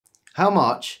How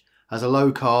much has a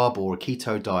low carb or a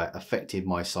keto diet affected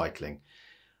my cycling?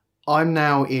 I'm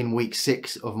now in week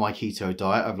 6 of my keto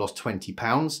diet. I've lost 20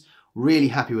 pounds. Really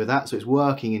happy with that. So it's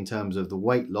working in terms of the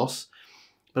weight loss.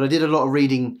 But I did a lot of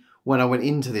reading when I went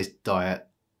into this diet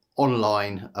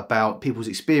online about people's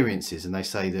experiences. And they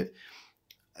say that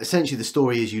essentially the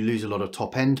story is you lose a lot of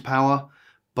top end power,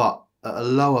 but at a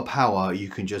lower power, you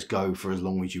can just go for as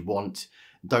long as you want.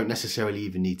 Don't necessarily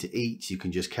even need to eat. You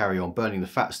can just carry on burning the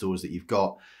fat stores that you've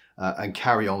got and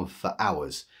carry on for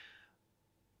hours.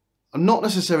 I'm not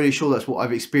necessarily sure that's what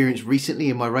I've experienced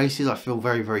recently in my races. I feel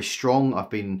very, very strong.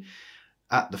 I've been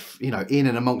at the, in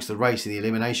and amongst the race, in the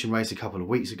elimination race a couple of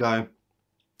weeks ago.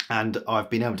 And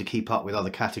I've been able to keep up with other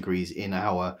categories in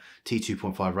our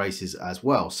T2.5 races as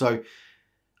well. So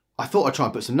I thought I'd try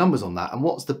and put some numbers on that. And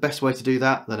what's the best way to do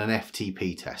that than an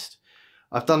FTP test?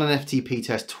 I've done an FTP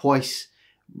test twice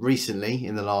recently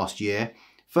in the last year.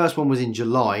 First one was in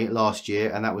July last year,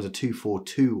 and that was a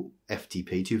 242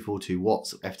 FTP, 242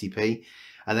 watts FTP.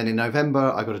 And then in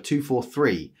November, I got a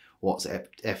 243 watts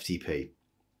FTP.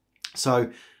 So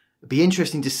it'd be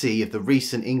interesting to see if the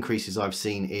recent increases I've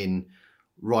seen in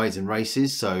rides and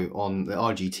races. So on the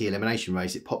RGT elimination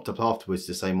race, it popped up afterwards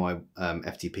to say my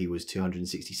FTP was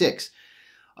 266.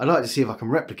 I'd like to see if I can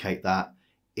replicate that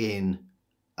in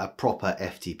a proper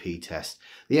FTP test.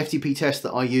 The FTP test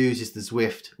that I use is the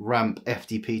Zwift Ramp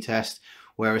FTP test,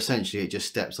 where essentially it just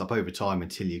steps up over time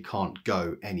until you can't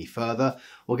go any further.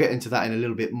 We'll get into that in a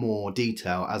little bit more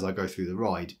detail as I go through the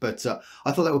ride, but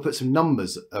I thought that would put some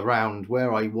numbers around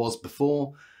where I was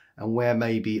before and where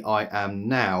maybe I am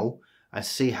now, and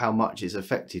see how much it's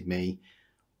affected me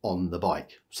on the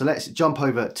bike. So let's jump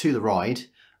over to the ride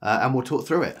and we'll talk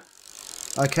through it.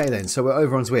 Okay then, so we're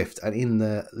over on Zwift, and in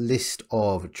the list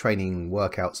of training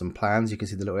workouts and plans, you can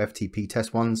see the little FTP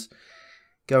test ones.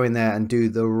 Go in there and do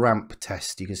the ramp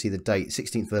test. You can see the date,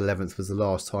 16th of the 11th was the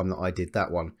last time that I did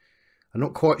that one. I'm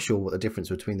not quite sure what the difference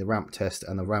between the ramp test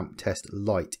and the ramp test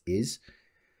light is,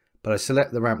 but I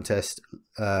select the ramp test,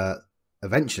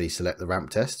 eventually select the ramp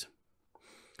test.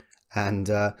 And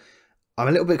I'm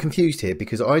a little bit confused here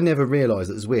because I never realised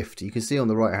that Zwift, you can see on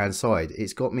the right hand side,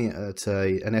 it's got me at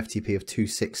an FTP of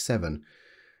 267,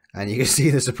 and you can see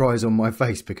the surprise on my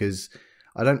face because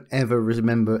I don't ever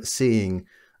remember seeing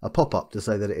a pop-up to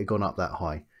say that it had gone up that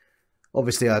high.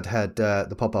 Obviously I'd had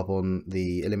the pop-up on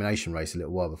the elimination race a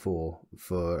little while before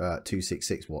for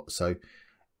 266 watts, so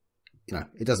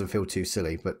it doesn't feel too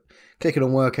silly. But clicking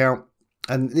on workout,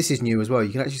 and this is new as well,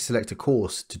 you can actually select a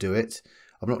course to do it.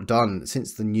 I've not done,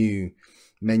 since the new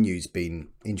menu's been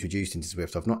introduced into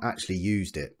Zwift, I've not actually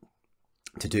used it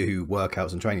to do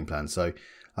workouts and training plans. So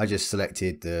I just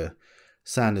selected the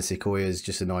Sand and Sequoias,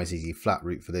 just a nice easy flat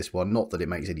route for this one. Not that it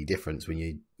makes any difference when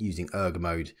you're using erg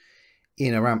mode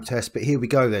in a ramp test, but here we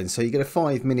go then. So you get a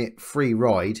 5-minute free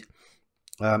ride.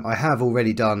 I have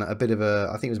already done a bit of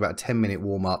I think it was about a 10-minute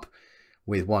warm up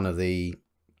with one of the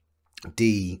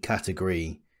D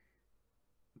category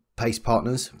pace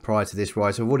partners prior to this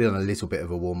ride, so I've already done a little bit of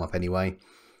a warm-up anyway,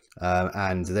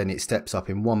 and then it steps up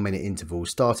in 1-minute intervals,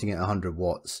 starting at 100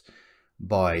 watts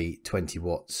by 20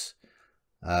 watts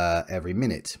every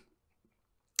minute.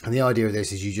 And the idea of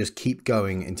this is you just keep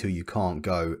going until you can't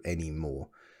go anymore,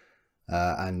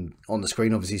 and on the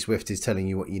screen obviously Zwift is telling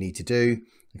you what you need to do.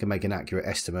 You can make an accurate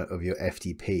estimate of your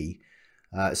FTP,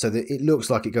 so that it looks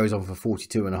like it goes on for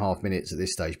 42.5 minutes at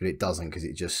this stage, but it doesn't, because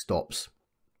it just stops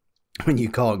when you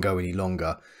can't go any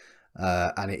longer,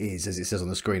 and it is, as it says on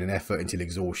the screen, an effort until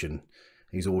exhaustion.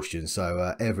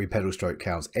 So every pedal stroke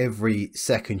counts. Every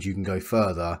second you can go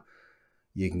further,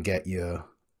 you can get your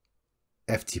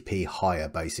FTP higher,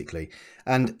 basically.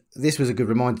 And this was a good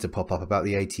reminder to pop up about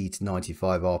the 80 to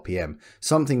 95 RPM.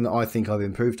 Something that I think I've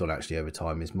improved on actually over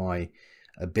time is my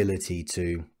ability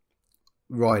to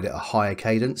ride at a higher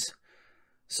cadence.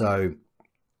 So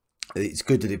it's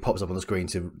good that it pops up on the screen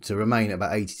to remain at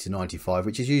about 80 to 95,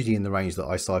 which is usually in the range that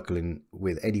I cycle in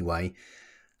with anyway.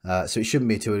 So it shouldn't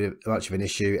be too much of an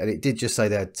issue. And it did just say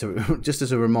there, just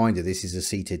as a reminder, this is a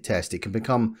seated test. It can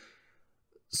become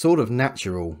sort of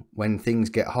natural when things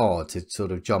get hard to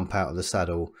sort of jump out of the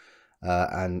saddle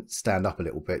and stand up a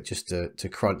little bit just to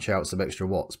crunch out some extra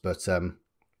watts. But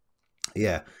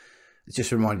yeah, it's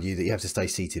just reminding you that you have to stay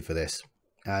seated for this.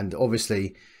 And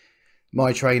obviously,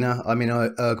 my trainer, I'm in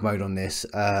erg mode on this,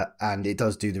 and it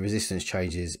does do the resistance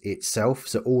changes itself.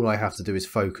 So all I have to do is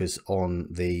focus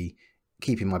on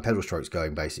keeping my pedal strokes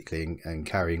going, basically, and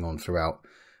carrying on throughout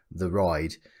the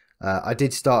ride. I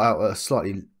did start out at a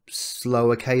slightly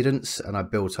slower cadence, and I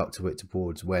built up to it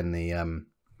towards when the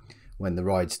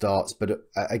ride starts. But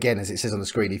again, as it says on the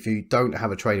screen, if you don't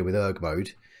have a trainer with erg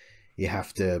mode, you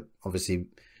have to obviously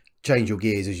change your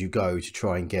gears as you go to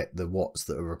try and get the watts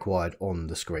that are required on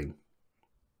the screen.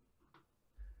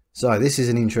 So this is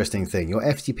an interesting thing. Your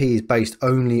FTP is based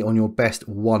only on your best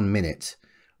 1 minute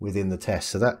within the test.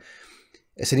 So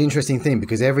it's an interesting thing,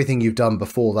 because everything you've done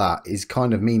before that is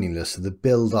kind of meaningless. So the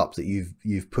build up that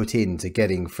you've put into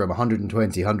getting from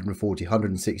 120, 140,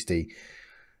 160,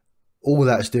 all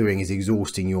that's doing is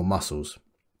exhausting your muscles.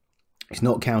 It's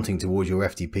not counting towards your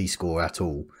FTP score at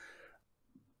all.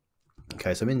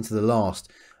 Okay, so I'm into the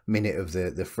last minute of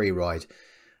the free ride,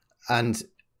 and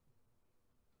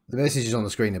the messages on the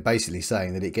screen are basically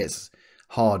saying that it gets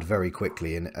hard very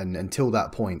quickly, and until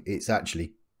that point it's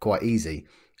actually quite easy.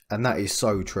 And that is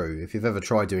so true. If you've ever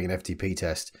tried doing an FTP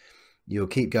test, you'll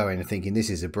keep going and thinking this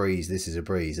is a breeze, this is a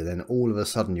breeze, and then all of a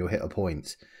sudden you'll hit a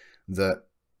point that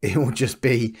it will just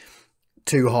be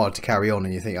too hard to carry on,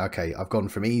 and you think, okay, I've gone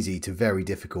from easy to very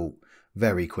difficult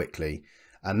very quickly.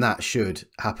 And that should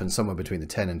happen somewhere between the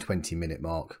 10 and 20 minute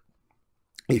mark,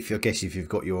 if you've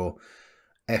got your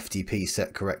FTP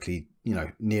set correctly, you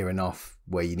know, near enough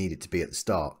where you need it to be at the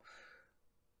start.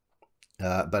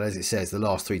 But as it says, the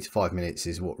last 3 to 5 minutes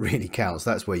is what really counts.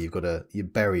 That's where you've got to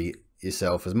bury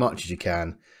yourself as much as you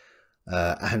can,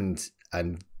 and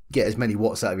get as many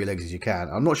watts out of your legs as you can.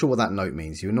 I'm not sure what that note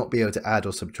means. You'll not be able to add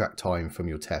or subtract time from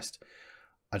your test.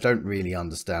 I don't really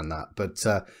understand that, but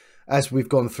as we've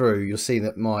gone through, you'll see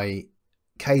that my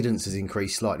cadence has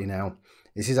increased slightly now.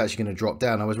 This is actually going to drop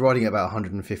down. I was riding at about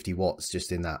 150 watts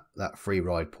just in that free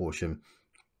ride portion,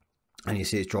 and you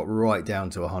see it's dropped right down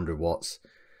to 100 watts.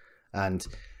 And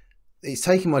it's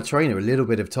taken my trainer a little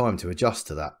bit of time to adjust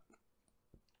to that.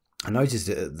 I noticed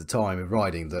it at the time of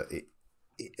riding that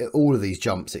all of these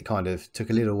jumps, it kind of took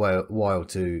a little while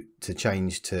to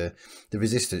change to the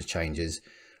resistance changes.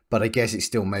 But I guess it's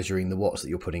still measuring the watts that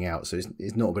you're putting out, so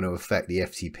it's not going to affect the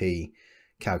FTP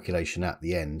calculation at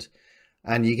the end.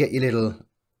 And you get your little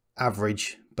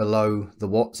average below the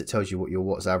watts. It tells you what your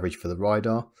watts average for the ride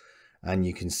are, and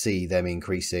you can see them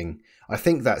increasing. I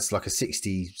think that's like a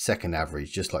 60-second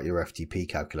average, just like your FTP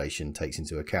calculation takes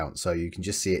into account. So you can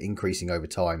just see it increasing over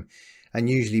time, and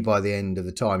usually by the end of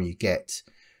the time you get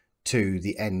to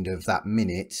the end of that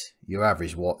minute, your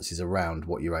average watts is around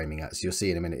what you're aiming at. So you'll see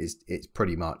in a minute it's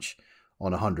pretty much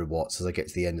on 100 watts as I get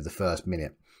to the end of the first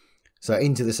minute. So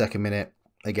into the second minute,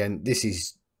 again, this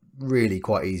is really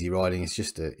quite easy riding. It's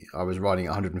just I was riding at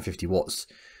 150 watts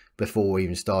before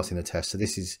even starting the test, so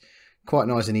this is quite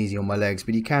nice and easy on my legs.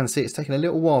 But you can see it's taken a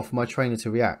little while for my trainer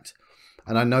to react,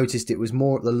 and I noticed it was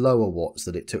more at the lower watts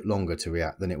that it took longer to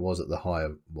react than it was at the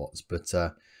higher watts. But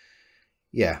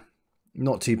yeah,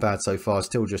 not too bad so far.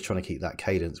 Still just trying to keep that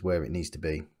cadence where it needs to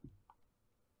be.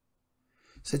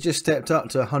 So just stepped up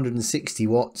to 160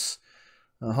 watts.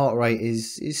 The heart rate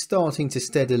is starting to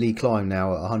steadily climb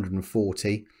now at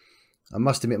 140. I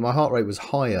must admit my heart rate was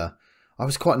higher. I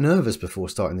was quite nervous before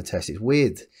starting the test. It's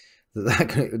weird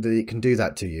that it can do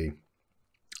that to you.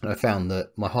 And I found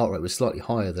that my heart rate was slightly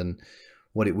higher than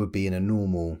what it would be in a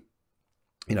normal,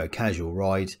 you know, casual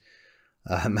ride.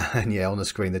 And yeah, on the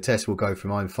screen, the test will go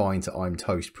from I'm fine to I'm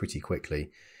toast pretty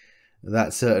quickly.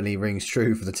 That certainly rings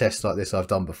true for the tests like this I've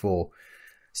done before.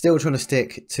 Still trying to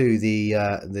stick to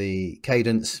the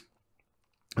cadence.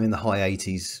 I'm in the high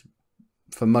 80s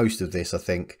for most of this, I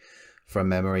think, from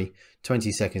memory.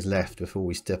 20 seconds left before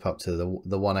we step up to the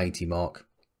 180 mark.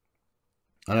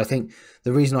 And I think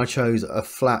the reason I chose a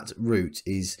flat route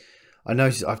is I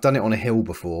noticed I've done it on a hill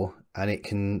before, and it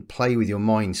can play with your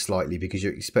mind slightly because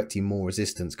you're expecting more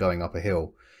resistance going up a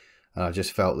hill. And I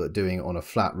just felt that doing it on a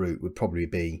flat route would probably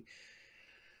be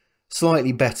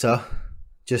slightly better,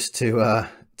 just to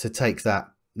take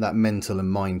that mental and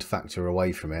mind factor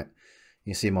away from it.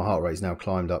 You see my heart rate's now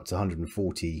climbed up to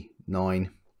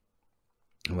 149,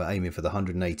 and we're aiming for the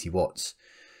 180 watts.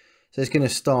 So it's going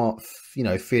to start, you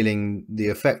know, feeling the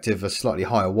effect of a slightly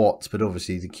higher watts, but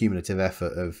obviously the cumulative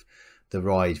effort of the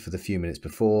ride for the few minutes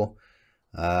before.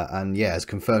 And yeah, as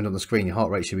confirmed on the screen, your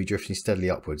heart rate should be drifting steadily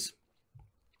upwards.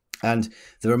 And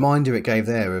the reminder it gave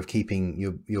there of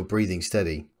keeping your breathing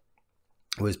steady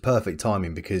was perfect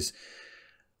timing, because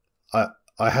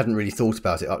I hadn't really thought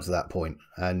about it up to that point.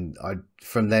 And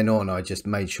from then on, I just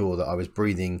made sure that I was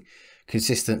breathing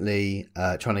consistently,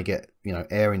 trying to get, you know,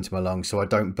 air into my lungs so I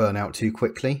don't burn out too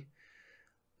quickly.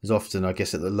 As often, I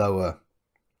guess, at the lower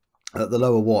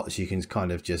watts, you can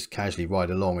kind of just casually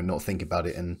ride along and not think about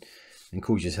it, and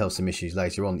cause yourself some issues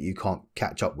later on that you can't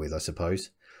catch up with, I suppose.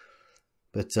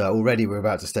 But already we're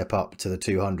about to step up to the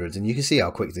 200s, and you can see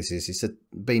how quick this is. It's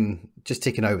been just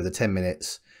ticking over the 10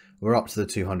 minutes. We're up to the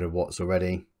 200 watts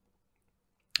already,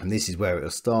 and this is where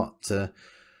it'll start to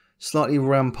slightly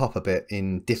ramp up a bit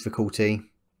in difficulty.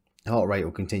 Heart rate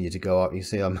will continue to go up. You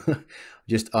see I'm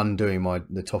just undoing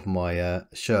the top of my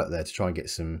shirt there to try and get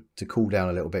to cool down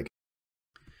a little bit.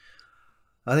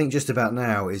 I think just about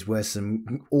now is where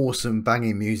some awesome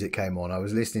banging music came on. I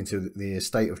was listening to the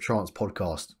State of Trance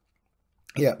podcast.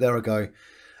 Yeah, there I go.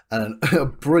 And a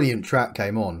brilliant track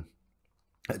came on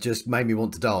that just made me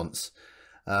want to dance,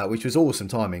 which was awesome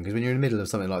timing, because when you're in the middle of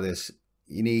something like this,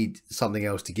 you need something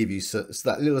else to give you so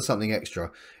that little something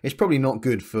extra. It's probably not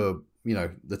good for, you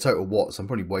know, the total watts. I'm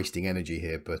probably wasting energy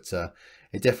here, but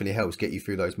it definitely helps get you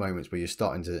through those moments where you're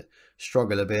starting to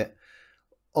struggle a bit.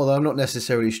 Although I'm not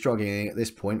necessarily struggling at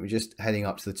this point, we're just heading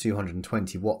up to the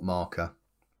 220 watt marker.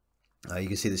 You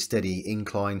can see the steady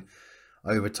incline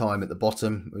over time at the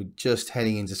bottom. We're just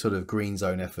heading into sort of green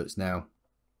zone efforts now.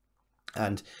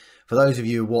 And for those of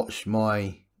you who watch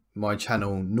my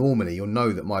channel normally, you'll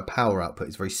know that my power output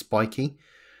is very spiky,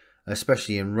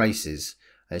 especially in races.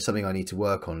 It's something I need to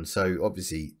work on. So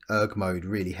obviously erg mode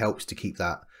really helps to keep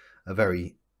that a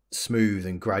very smooth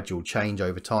and gradual change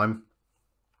over time.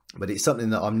 But it's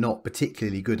something that I'm not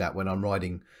particularly good at when I'm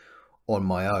riding on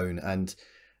my own. And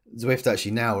Zwift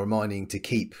actually now reminding to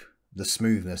keep the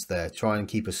smoothness there. Try and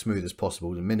keep as smooth as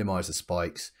possible to minimize the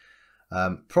spikes.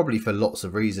 Probably for lots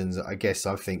of reasons. I guess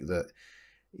I think that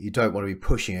you don't want to be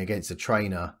pushing against a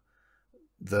trainer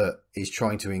that is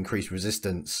trying to increase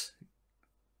resistance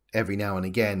every now and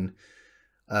again,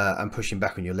 and pushing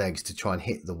back on your legs to try and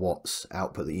hit the watts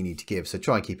output that you need to give. So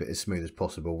try and keep it as smooth as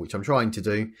possible, which I'm trying to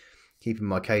do. Keeping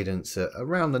my cadence at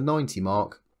around the 90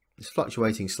 mark. It's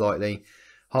fluctuating slightly.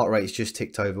 Heart rate is just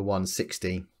ticked over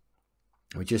 160.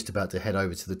 We're just about to head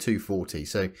over to the 240.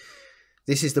 So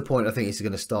this is the point I think it's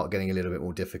going to start getting a little bit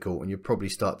more difficult, and you'll probably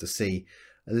start to see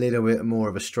a little bit more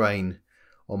of a strain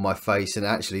on my face. And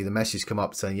actually the message come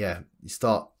up saying, yeah,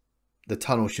 the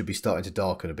tunnel should be starting to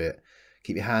darken a bit.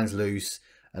 Keep your hands loose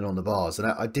and on the bars. And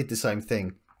I did the same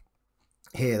thing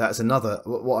here. That's another,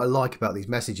 what I like about these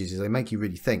messages is they make you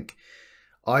really think.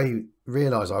 I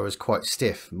realised I was quite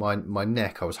stiff. My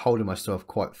neck, I was holding myself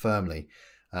quite firmly,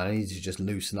 and I needed to just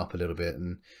loosen up a little bit.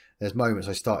 And there's moments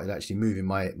I started actually moving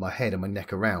my head and my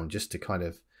neck around just to kind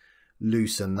of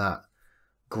loosen that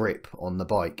grip on the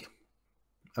bike.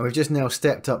 And we've just now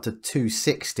stepped up to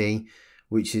 260,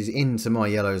 which is into my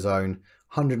yellow zone,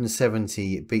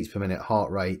 170 beats per minute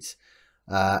heart rate.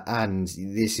 And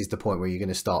this is the point where you're going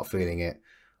to start feeling it.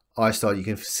 You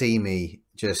can see me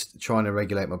just trying to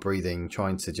regulate my breathing,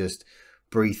 trying to just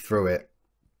breathe through it,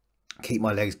 keep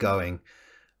my legs going.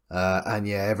 And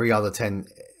yeah, every other 10,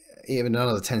 even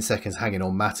another 10 seconds hanging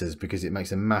on matters, because it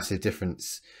makes a massive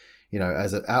difference. You know,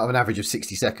 out of an average of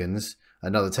 60 seconds,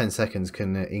 another 10 seconds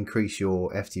can increase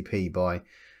your FTP by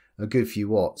a good few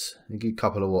watts, a good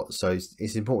couple of watts. So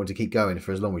it's important to keep going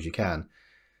for as long as you can.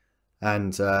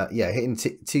 And yeah, hitting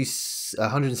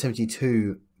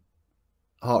 172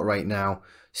 heart rate now,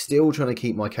 still trying to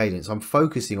keep my cadence. I'm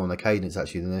focusing on the cadence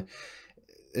actually.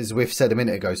 As we've said a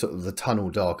minute ago, sort of the tunnel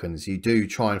darkens. You do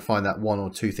try and find that one or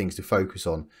two things to focus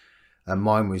on. And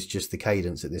mine was just the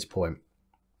cadence at this point.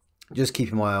 Just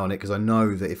keeping my eye on it, because I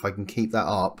know that if I can keep that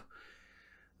up,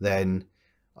 then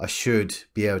I should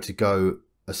be able to go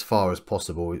as far as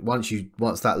possible.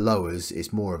 Once that lowers,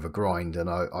 it's more of a grind, and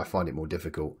I find it more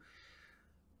difficult.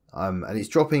 And it's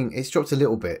dropped a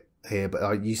little bit here,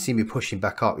 but you see me pushing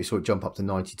back up. You saw it jump up to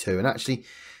 92, and actually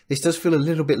this does feel a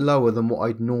little bit lower than what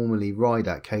I'd normally ride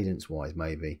at cadence wise.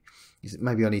 Maybe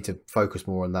I need to focus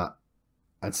more on that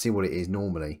and see what it is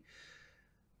normally.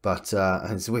 But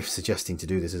and Zwift suggesting to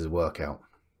do this as a workout.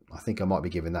 I think I might be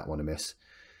giving that one a miss.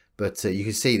 But you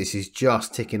can see this is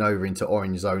just ticking over into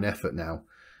orange zone effort now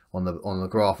on the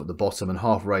graph at the bottom, and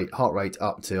heart rate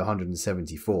up to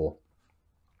 174.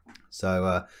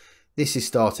 So this is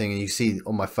starting, and you see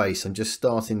on my face, I'm just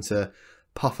starting to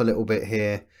puff a little bit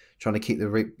here, trying to keep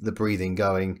the breathing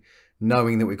going,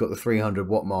 knowing that we've got the 300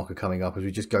 watt marker coming up. As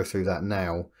we just go through that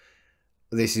now,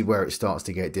 this is where it starts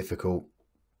to get difficult.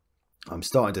 I'm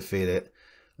starting to feel it,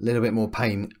 a little bit more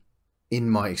pain in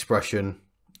my expression,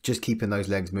 just keeping those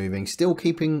legs moving, still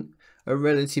keeping a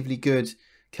relatively good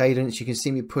cadence. You can see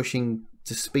me pushing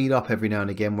to speed up every now and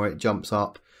again where it jumps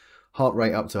up, heart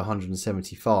rate up to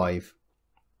 175.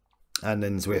 And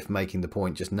then Zwift making the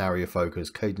point, just narrow your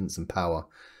focus, cadence and power,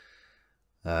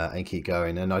 and keep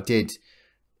going. And I did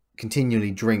continually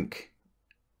drink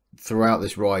throughout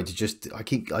this ride. Being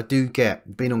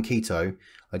on keto,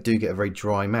 I do get a very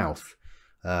dry mouth,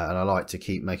 and I like to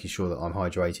keep making sure that I'm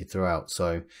hydrated throughout.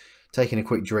 So taking a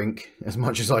quick drink, as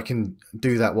much as I can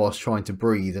do that whilst trying to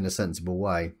breathe in a sensible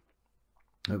way.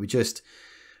 We just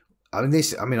I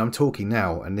mean, I'm talking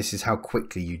now, and this is how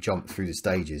quickly you jump through the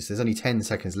stages. There's only 10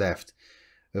 seconds left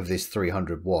of this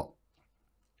 300 watt.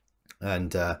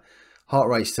 And heart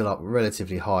rate's still up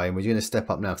relatively high, and we're going to step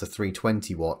up now to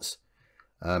 320 watts.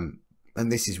 And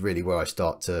this is really where I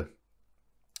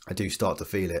do start to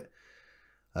feel it.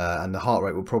 And the heart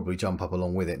rate will probably jump up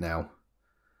along with it now.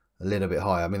 A little bit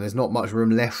higher. I mean, there's not much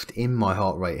room left in my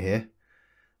heart rate here.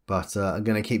 But I'm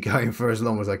going to keep going for as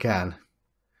long as I can.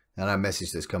 And our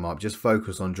message that's come up, just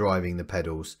focus on driving the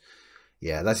pedals.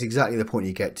 Yeah, that's exactly the point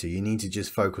you get to. You need to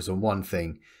just focus on one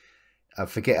thing.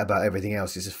 Forget about everything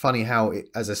else. It's funny how,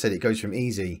 as I said, it goes from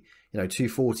easy,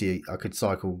 240 I could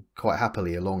cycle quite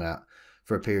happily along at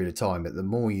for a period of time. But the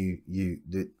more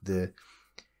the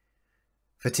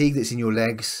fatigue that's in your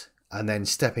legs and then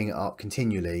stepping it up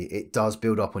continually, it does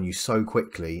build up on you so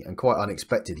quickly and quite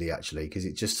unexpectedly, actually, because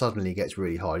it just suddenly gets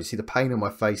really hard. You see the pain on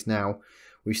my face now.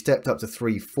 We've stepped up to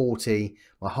 340.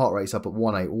 My heart rate's up at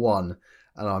 181,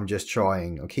 and I'm just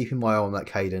trying. I'm keeping my eye on that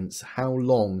cadence. How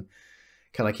long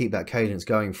can I keep that cadence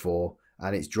going for?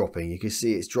 And it's dropping. You can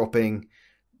see it's dropping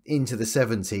into the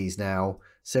 70s now.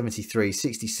 73,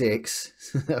 66,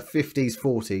 50s,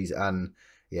 40s, and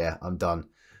yeah, I'm done.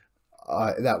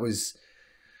 That was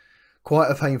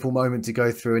quite a painful moment to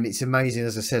go through, and it's amazing,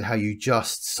 as I said, how you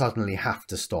just suddenly have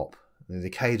to stop. The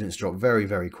cadence dropped very,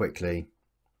 very quickly,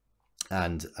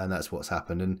 and that's what's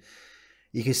happened. And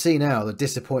you can see now the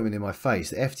disappointment in my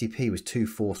face. The FTP was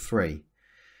 243,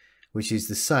 which is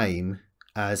the same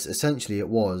as essentially it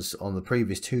was on the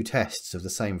previous 2 tests of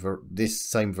this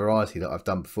same variety that I've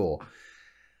done before.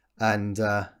 And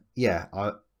yeah,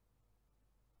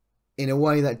 in a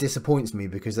way that disappoints me,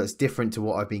 because that's different to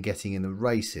what I've been getting in the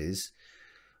races.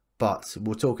 But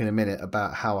we'll talk in a minute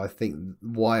about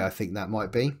why I think that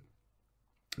might be.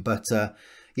 But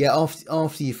yeah,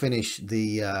 after you finish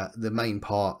the main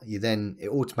part, it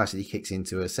automatically kicks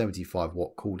into a 75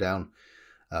 watt cooldown,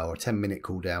 or a 10-minute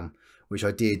cooldown, which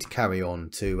I did carry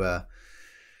on to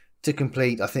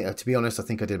complete. I think, to be honest, I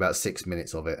think I did about 6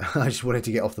 minutes of it. I just wanted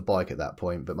to get off the bike at that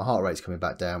point, but my heart rate's coming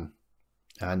back down.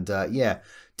 And yeah,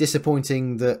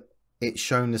 disappointing that it's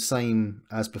shown the same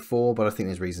as before, but I think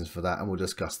there's reasons for that, and we'll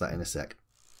discuss that in a sec.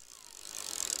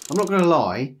 I'm not going to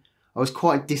lie, I was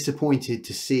quite disappointed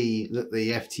to see that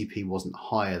the FTP wasn't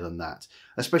higher than that,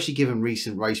 especially given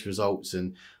recent race results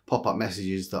and pop-up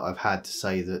messages that I've had to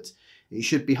say that it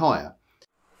should be higher.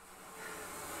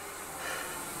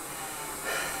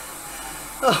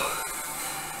 Oh,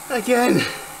 again,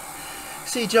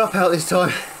 see jump out this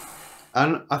time.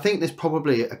 And I think there's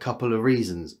probably a couple of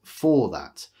reasons for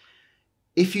that.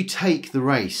 If you take the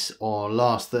race on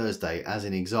last Thursday as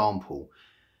an example,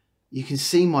 you can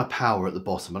see my power at the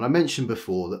bottom. And I mentioned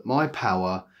before that my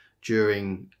power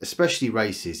during especially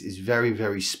races is very,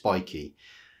 very spiky.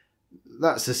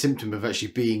 That's a symptom of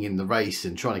actually being in the race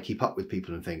and trying to keep up with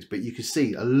people and things. But you can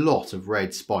see a lot of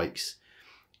red spikes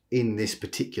in this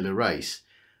particular race.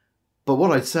 But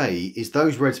what I'd say is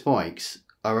those red spikes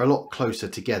are a lot closer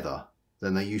together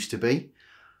than they used to be.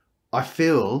 I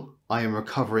feel I am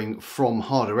recovering from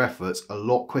harder efforts a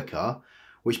lot quicker,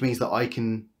 which means that I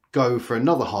can go for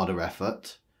another harder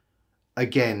effort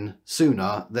again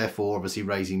sooner, therefore obviously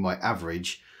raising my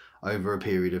average over a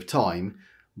period of time.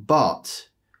 But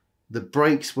the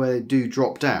breaks where they do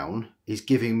drop down is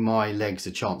giving my legs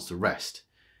a chance to rest.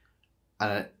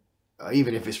 And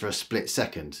even if it's for a split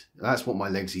second, that's what my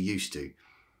legs are used to.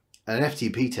 An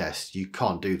FTP test, you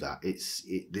can't do that.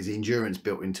 There's endurance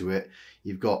built into it.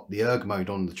 You've got the erg mode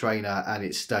on the trainer, and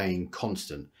it's staying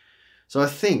constant. So I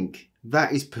think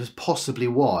that is possibly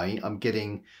why I'm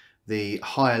getting the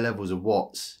higher levels of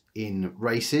watts in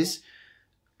races.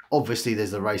 Obviously,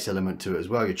 there's the race element to it as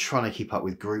well. You're trying to keep up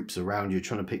with groups around you,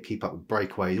 trying to keep up with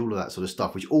breakaways, all of that sort of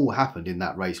stuff, which all happened in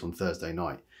that race on Thursday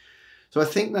night. So I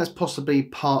think that's possibly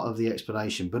part of the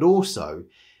explanation. But also,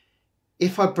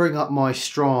 if I bring up my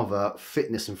Strava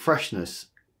fitness and freshness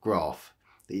graph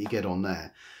that you get on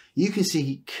there, you can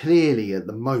see clearly at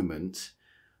the moment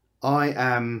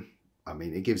I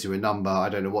mean, it gives you a number. I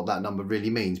don't know what that number really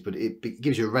means, but it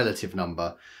gives you a relative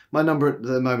number. My number at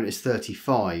the moment is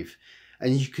 35.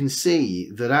 And you can see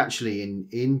that actually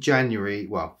in January,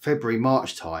 well, February,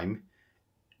 March time,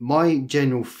 my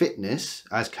general fitness,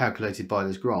 as calculated by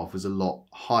this graph, was a lot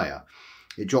higher.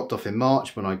 It dropped off in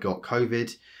March when I got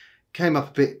COVID, came up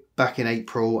a bit back in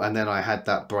April, and then I had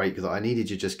that break that I needed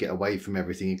to just get away from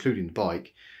everything, including the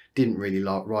bike. Didn't really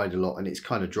ride a lot, and it's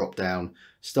kind of dropped down,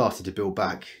 started to build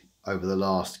back over the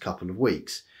last couple of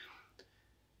weeks.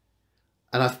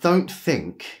 And I don't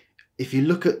think, if you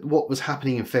look at what was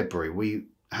happening in February, we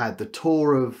had the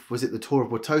tour of, was it the tour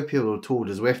of Watopia or the tour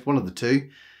de Zwift, one of the two.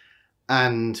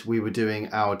 And we were doing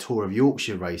our Tour of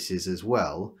Yorkshire races as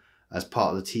well as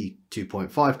part of the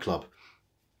T2.5 club.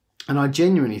 And I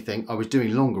genuinely think I was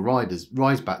doing longer rides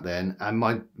back then, and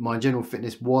my general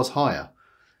fitness was higher.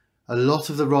 A lot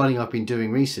of the riding I've been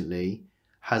doing recently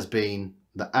has been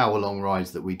the hour-long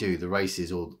rides that we do, the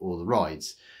races or the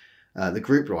rides, the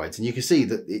group rides. And you can see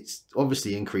that it's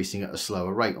obviously increasing at a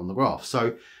slower rate on the graph.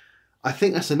 So I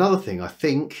think that's another thing. I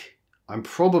think I'm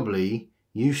probably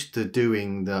used to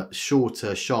doing the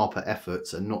shorter, sharper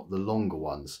efforts and not the longer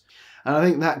ones. And I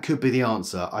think that could be the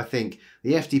answer. I think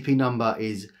the FTP number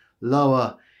is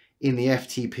lower in the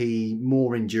FTP,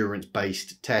 more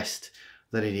endurance-based test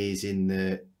than it is in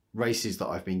the races that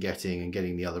I've been getting and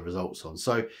getting the other results on.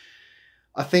 So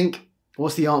I think,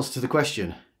 what's the answer to the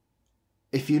question?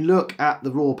 If you look at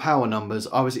the raw power numbers,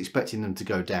 I was expecting them to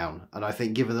go down. And I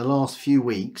think given the last few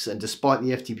weeks, and despite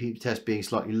the FTP test being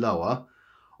slightly lower,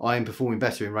 I am performing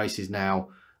better in races now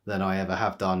than I ever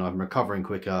have done. I'm recovering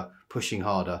quicker, pushing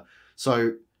harder.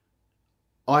 So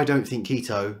I don't think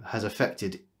keto has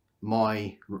affected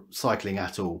my cycling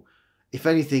at all. If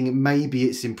anything, maybe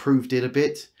it's improved it a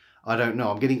bit. I don't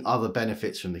know. I'm getting other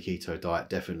benefits from the keto diet,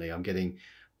 definitely. I'm getting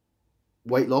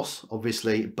weight loss,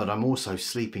 obviously, but I'm also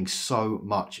sleeping so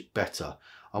much better.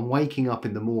 I'm waking up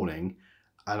in the morning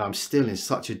and I'm still in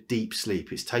such a deep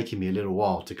sleep. It's taking me a little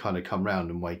while to kind of come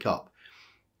round and wake up.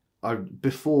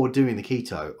 Before doing the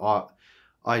keto,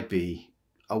 I'd be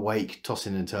awake,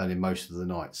 tossing and turning most of the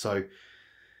night. So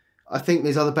I think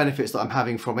there's other benefits that I'm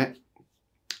having from it.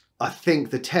 I think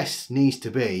the test needs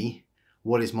to be,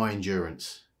 what is my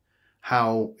endurance?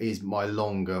 How is my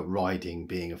longer riding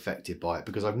being affected by it?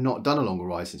 Because I've not done a longer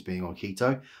ride since being on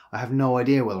keto. I have no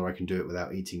idea whether I can do it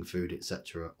without eating food,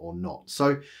 etc. or not.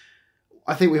 So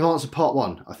I think we've answered part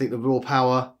one. I think the raw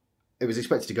power, it was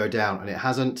expected to go down and it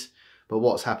hasn't. But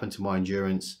what's happened to my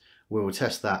endurance, we will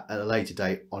test that at a later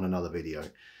date on another video.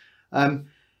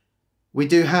 We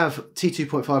do have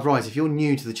T2.5 rides. If you're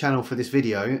new to the channel for this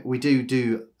video, we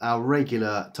do our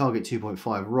regular Target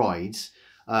 2.5 rides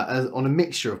on a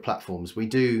mixture of platforms. We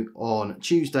do on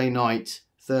Tuesday night,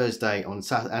 Thursday and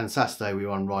Saturday we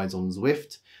run rides on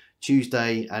Zwift.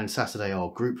 Tuesday and Saturday are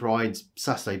group rides,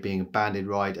 Saturday being a banded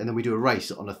ride, and then we do a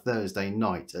race on a Thursday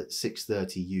night at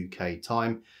 6:30 UK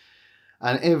time.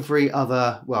 And every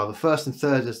other, well, the first and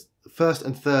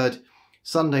third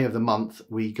Sunday of the month,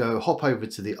 we hop over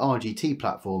to the RGT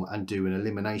platform and do an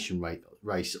elimination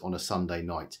race on a Sunday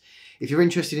night. If you're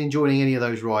interested in joining any of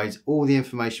those rides, all the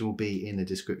information will be in the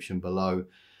description below.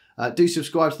 Do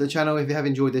subscribe to the channel if you have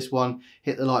enjoyed this one,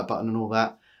 hit the like button and all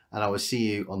that, and I will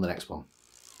see you on the next one.